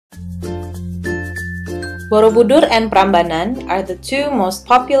Borobudur and Prambanan are the two most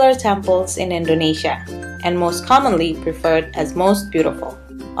popular temples in Indonesia and most commonly preferred as most beautiful.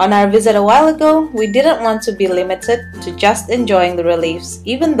 On our visit a while ago, we didn't want to be limited to just enjoying the reliefs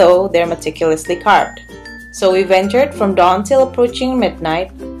even though they're meticulously carved. So we ventured from dawn till approaching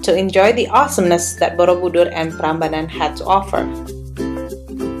midnight to enjoy the awesomeness that Borobudur and Prambanan had to offer.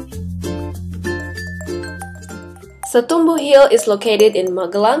 Setumbu Hill is located in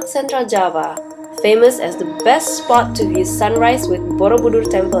Magelang, Central Java, famous as the best spot to view sunrise with Borobudur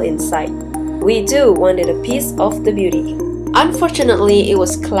Temple in sight. We too wanted a piece of the beauty. Unfortunately, it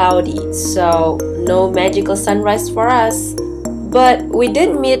was cloudy, so no magical sunrise for us. But we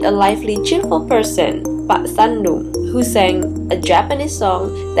did meet a lively, cheerful person, Pak Sandung, who sang a Japanese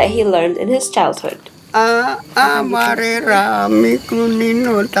song that he learned in his childhood. And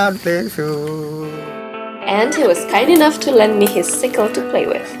he was kind enough to lend me his sickle to play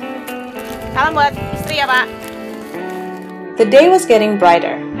with. Salam buat istri ya, Pak. The day was getting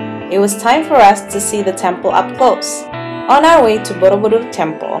brighter. It was time for us to see the temple up close. On our way to Borobudur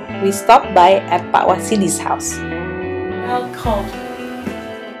Temple, we stopped by at Pak Wasidi's house. Welcome.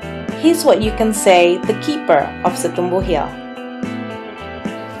 He's what you can say the keeper of Setumbu Hill.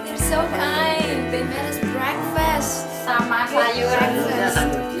 They're so kind. They made us breakfast. Sama sayuran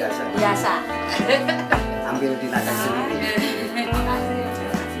biasa. Ambil di ladang sendiri.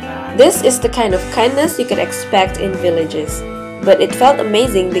 This is the kind of kindness you can expect in villages. But it felt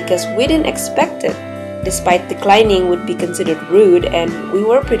amazing because we didn't expect it. Despite declining would be considered rude and we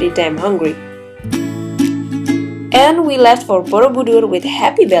were pretty damn hungry. And we left for Borobudur with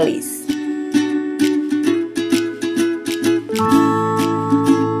happy bellies.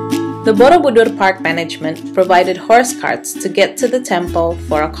 The Borobudur Park Management provided horse carts to get to the temple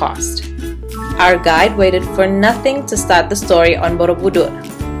for a cost. Our guide waited for nothing to start the story on Borobudur.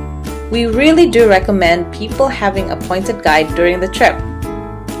 We really do recommend people having a appointed guide during the trip.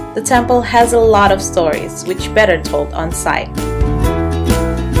 The temple has a lot of stories which better told on site.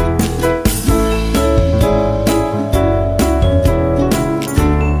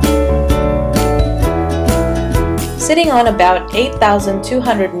 Sitting on about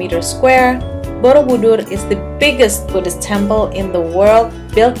 8,200 meters square, Borobudur is the biggest Buddhist temple in the world,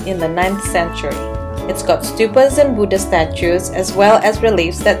 built in the 9th century. It's got stupas and Buddha statues as well as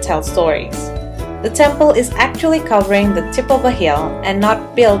reliefs that tell stories. The temple is actually covering the tip of a hill and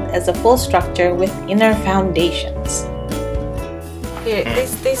not built as a full structure with inner foundations. Here,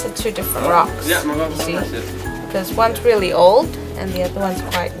 these are two different rocks, you see? Because one's really old and the other one's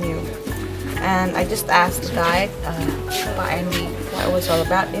quite new. And I just asked the guide, Pak Andy, what it was all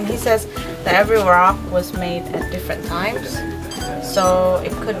about, and he says that every rock was made at different times. So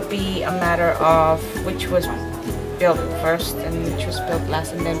it could be a matter of which was built first and which was built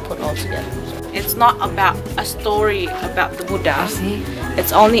last and then put all together. It's not about a story about the Buddha.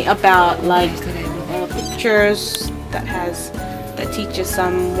 It's only about like pictures that teaches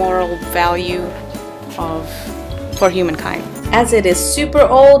some moral value for humankind. As it is super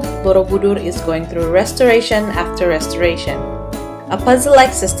old, Borobudur is going through restoration after restoration. A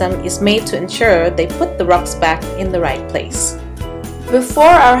puzzle-like system is made to ensure they put the rocks back in the right place. Before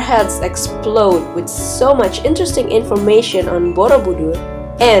our heads explode with so much interesting information on Borobudur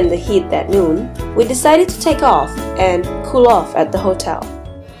and the heat that noon, we decided to take off and cool off at the hotel.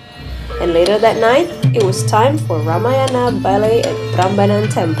 And later that night, it was time for Ramayana Ballet at Prambanan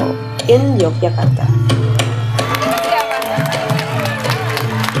Temple in Yogyakarta.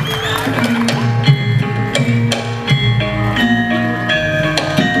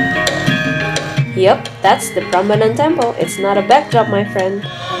 Yep, that's the Prambanan Temple. It's not a backdrop, my friend.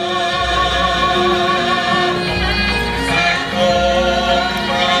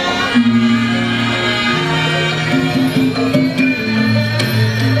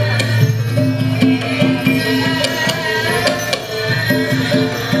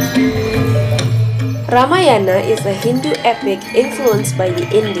 Ramayana is a Hindu epic influenced by the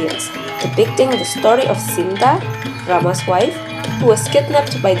Indians, depicting the story of Sinta, Rama's wife, who was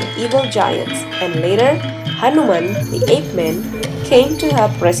kidnapped by the evil giants, and later Hanuman, the ape man, came to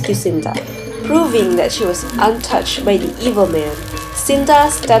help rescue Sinta. Proving that she was untouched by the evil man,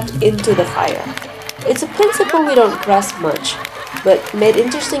 Sinta stepped into the fire. It's a principle we don't grasp much, but made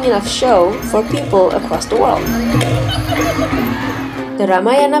interesting enough show for people across the world. The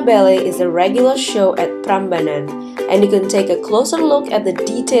Ramayana Ballet is a regular show at Prambanan, and you can take a closer look at the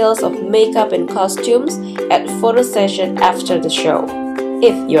details of makeup and costumes at photo session after the show,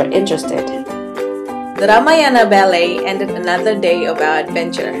 if you're interested. The Ramayana Ballet ended another day of our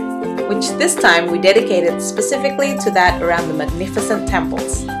adventure, which this time we dedicated specifically to that around the magnificent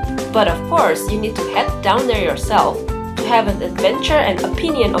temples. But of course, you need to head down there yourself to have an adventure and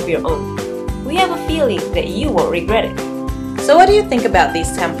opinion of your own. We have a feeling that you won't regret it. So what do you think about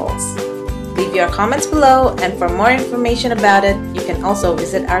these temples? Leave your comments below, and for more information about it, you can also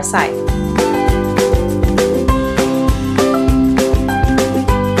visit our site.